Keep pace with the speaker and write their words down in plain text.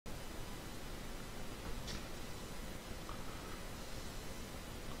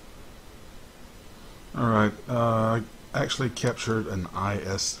Alright, I actually captured an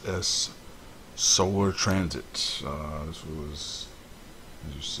ISS solar transit. This was,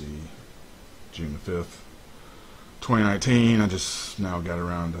 as you see, June the 5th, 2019. I just now got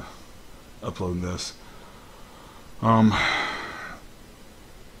around to uploading this. And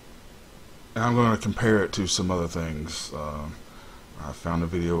I'm going to compare it to some other things. I found a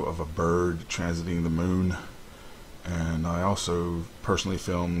video of a bird transiting the moon, and I also personally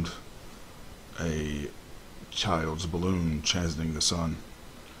filmed a child's balloon transiting the sun.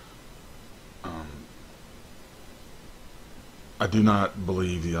 I do not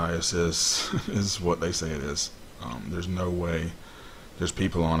believe the ISS is what they say it is. There's no way. There's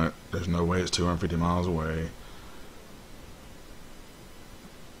people on it. There's no way it's 250 miles away.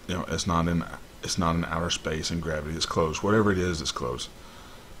 You know, it's not in outer space and gravity. It's close. Whatever it is, it's close.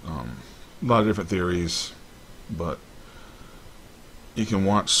 A lot of different theories, but you can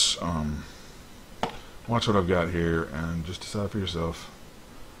watch what I've got here and just decide for yourself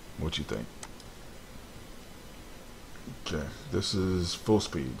what you think. Okay, this is full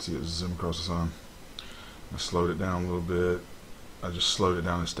speed. See it zoom across the sun. I slowed it down a little bit. I just slowed it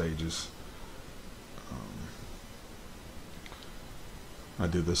down in stages. I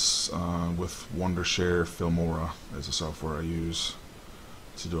did this with Wondershare Filmora as a software I use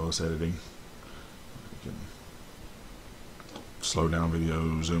to do all this editing. You can slow down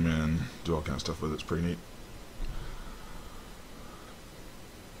video, zoom in, do all kinds of stuff with it. It's pretty neat.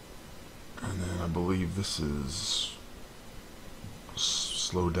 And then I believe this is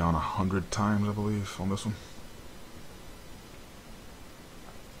slowed down 100 times, I believe, on this one.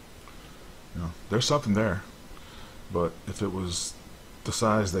 You know, there's something there, but if it was the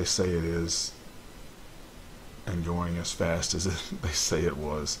size they say it is and going as fast as they say it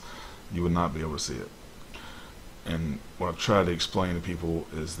was, you would not be able to see it. And what I've tried to explain to people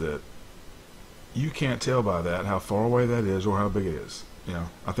is that you can't tell by that how far away that is or how big it is. You know,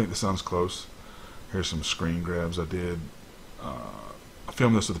 I think the sun's close. Here's some screen grabs I did. I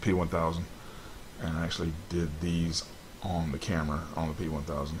filmed this with the P1000, and I actually did these on the camera on the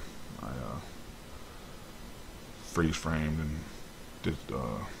P1000. I freeze framed and did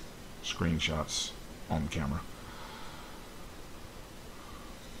screenshots on the camera.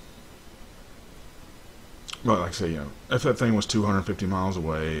 But like I say, you know, if that thing was 250 miles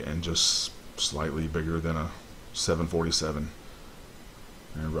away and just slightly bigger than a 747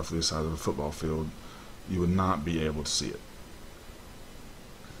 and roughly the size of a football field, you would not be able to see it.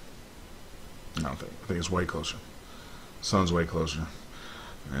 I think it's way closer. Sun's way closer.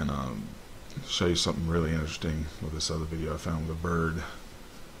 And show you something really interesting with this other video I found with a bird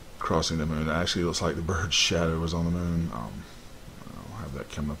crossing the moon. It actually looks like the bird's shadow was on the moon. I'll have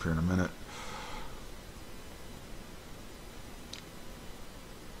that coming up here in a minute.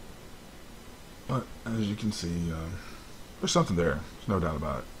 But as you can see, there's something there. There's no doubt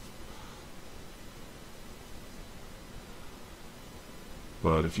about it.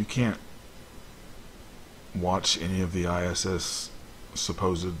 But if you can't watch any of the ISS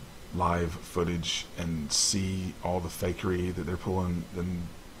supposed live footage and see all the fakery that they're pulling, then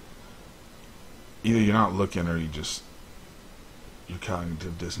either you're not looking or your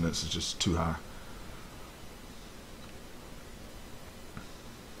cognitive dissonance is just too high.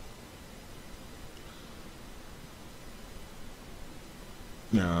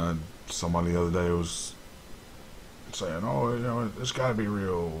 Yeah, somebody the other day was saying, "Oh, you know, it's got to be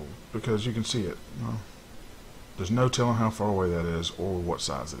real because you can see it." Well, there's no telling how far away that is or what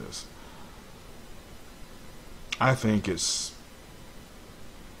size it is. I think it's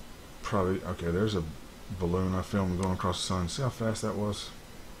probably okay. There's a balloon I filmed going across the sun. See how fast that was?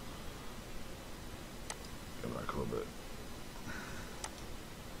 Go back a little bit.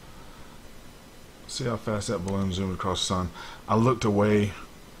 See how fast that balloon zoomed across the sun. I looked away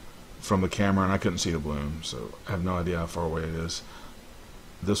from the camera and I couldn't see the balloon, so I have no idea how far away it is.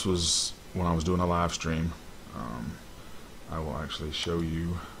 This was when I was doing a live stream. I will actually show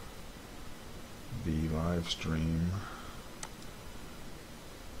you the live stream.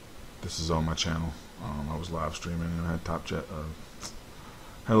 This is on my channel. I was live streaming and I had had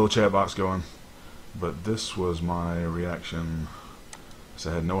a little chat box going, but this was my reaction. So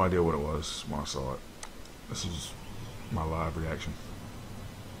I had no idea what it was when I saw it. This is my live reaction.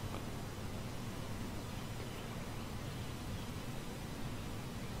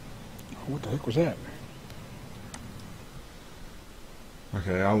 What the heck was that?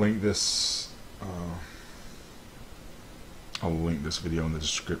 Okay, I'll link this. I'll link this video in the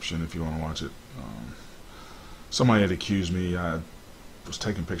description if you want to watch it. Somebody had accused me. I was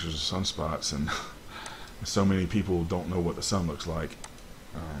taking pictures of sunspots, and so many people don't know what the sun looks like.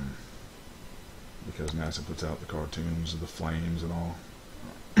 because NASA puts out the cartoons of the flames and all.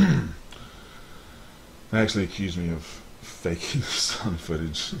 They actually accused me of faking the sun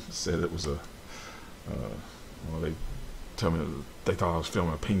footage. Said it was a well, they told me they thought I was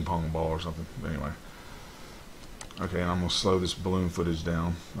filming a ping pong ball or something. Anyway, okay, and I'm gonna slow this balloon footage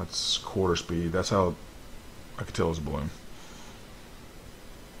down. That's quarter speed. That's how I could tell it was a balloon.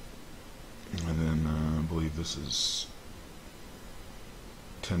 And then I believe this is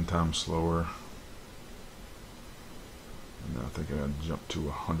 10 times slower. And I think I gotta jump to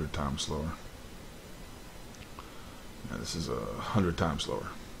 100 times slower. Yeah, this is 100 times slower.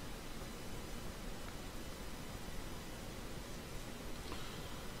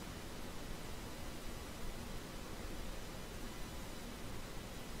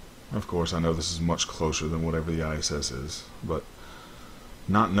 Of course, I know this is much closer than whatever the ISS is, but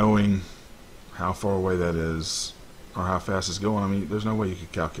not knowing how far away that is or how fast it's going, I mean, there's no way you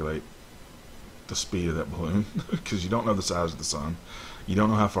could calculate the speed of that balloon because you don't know the size of the sun. You don't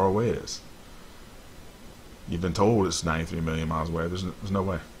know how far away it is. You've been told it's 93 million miles away. There's no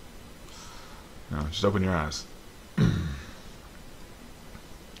way. No, just open your eyes.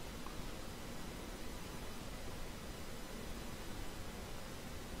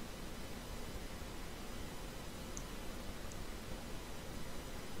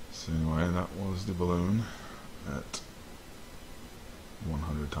 So anyway, that was the balloon at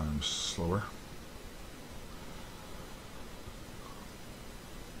 100 times slower.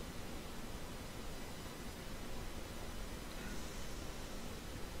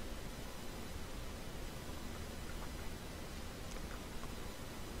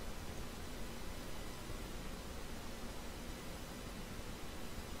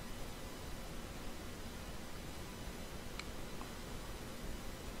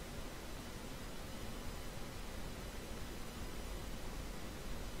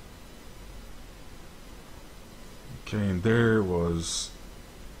 Okay, and there was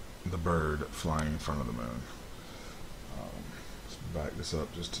the bird flying in front of the moon. Let's back this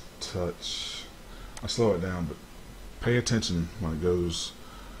up just a touch. I slow it down, but pay attention when it goes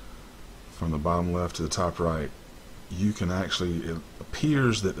from the bottom left to the top right. You can actually, it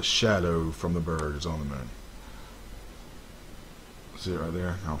appears that the shadow from the bird is on the moon. See it right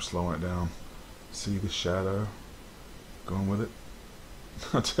there? Now I'm slowing it down. See the shadow going with it?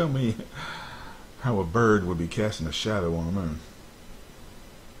 Now tell me how a bird would be casting a shadow on the moon.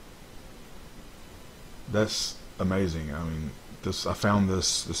 That's amazing. I mean, I found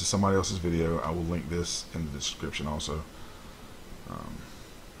this is somebody else's video. I will link this in the description also.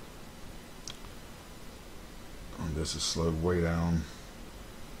 And this is slowed way down.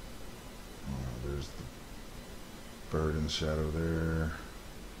 There's the bird in the shadow there.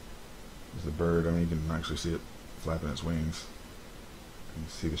 There's the bird. I mean, you can actually see it flapping its wings. You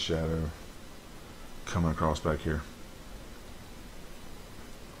can see the shadow coming across back here.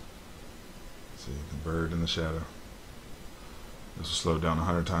 See the bird in the shadow. This was slowed down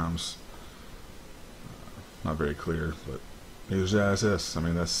 100 times. Not very clear, but here's the ISS. I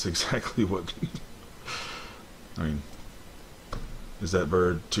mean, that's exactly what. I mean, is that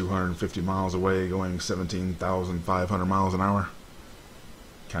bird 250 miles away going 17,500 miles an hour?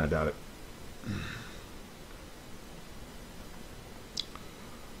 Kind of doubt it.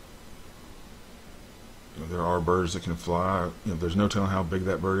 There are birds that can fly. There's no telling how big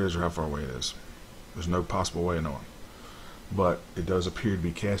that bird is or how far away it is. There's no possible way of knowing. But it does appear to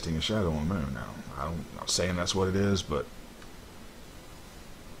be casting a shadow on the moon. Now, I'm not saying that's what it is, but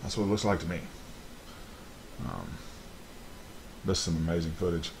that's what it looks like to me. This is some amazing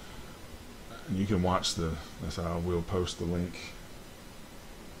footage. And you can watch I will post the link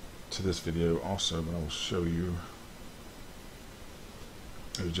to this video also, but I will show you.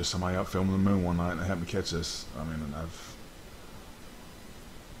 It was just somebody out filming the moon one night and I happened to catch this. I mean,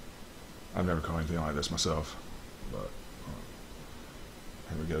 I've never caught anything like this myself, but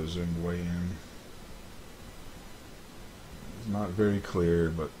here we go, zoomed way in. It's not very clear,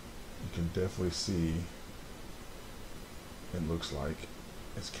 but you can definitely see it looks like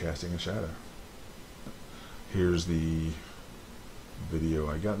it's casting a shadow. Here's the video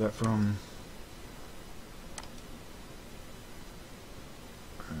I got that from.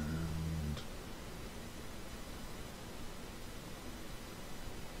 And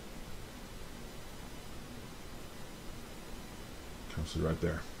comes through right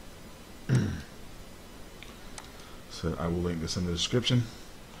there. So I will link this in the description.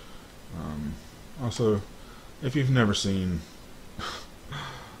 Also, if you've never seen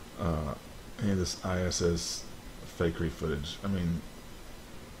any of this ISS fakery footage, I mean,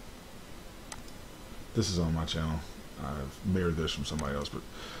 this is on my channel. I've mirrored this from somebody else, but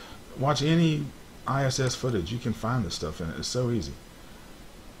watch any ISS footage. You can find this stuff in it. It's so easy.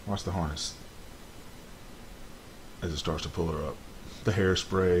 Watch the harness as it starts to pull her up. The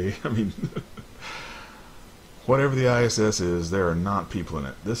hairspray. I mean, whatever the ISS is, there are not people in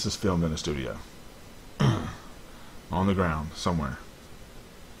it. This is filmed in a studio. On the ground, somewhere.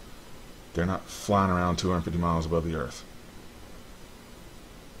 They're not flying around 250 miles above the Earth.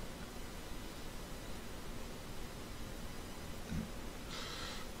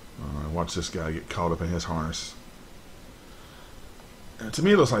 Watch this guy get caught up in his harness. And to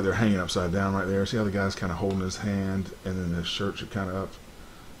me, it looks like they're hanging upside down right there. See how the guy's kind of holding his hand, and then his shirts are kind of up.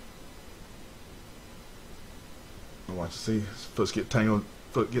 Watch, see, his foot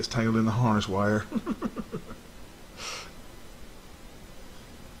gets tangled in the harness wire.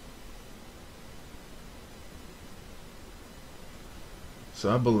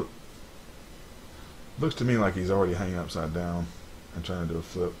 So looks to me like he's already hanging upside down and trying to do a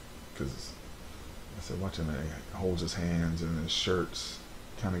flip, because I said, watch him, he holds his hands and his shirt's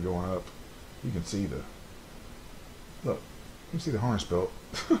kind of going up. You can see look, you can see the harness belt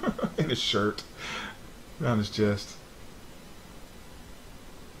in his shirt around his chest.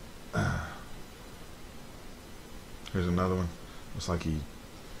 Here's another one. Looks like he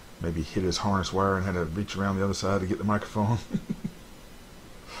maybe hit his harness wire and had to reach around the other side to get the microphone.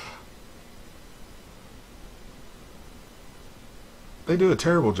 They do a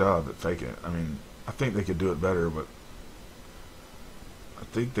terrible job at faking it. I mean, I think they could do it better, but I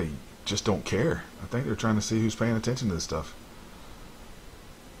think they just don't care. I think they're trying to see who's paying attention to this stuff.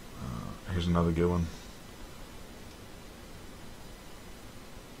 Here's another good one.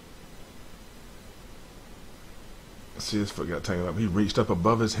 See, his foot got tangled up. He reached up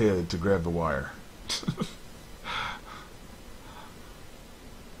above his head to grab the wire.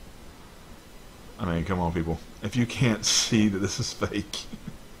 I mean, come on, people. If you can't see that this is fake,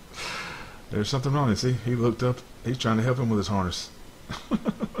 there's something wrong. You see, he looked up. He's trying to help him with his harness.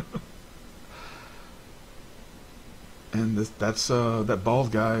 And that's that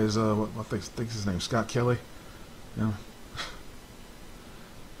bald guy is what I think his name, Scott Kelly. You know,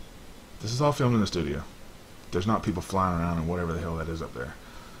 this is all filmed in the studio. There's not people flying around and whatever the hell that is up there.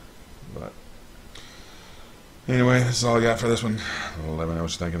 But anyway, this is all I got for this one. Let me know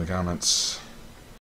what you think in the comments.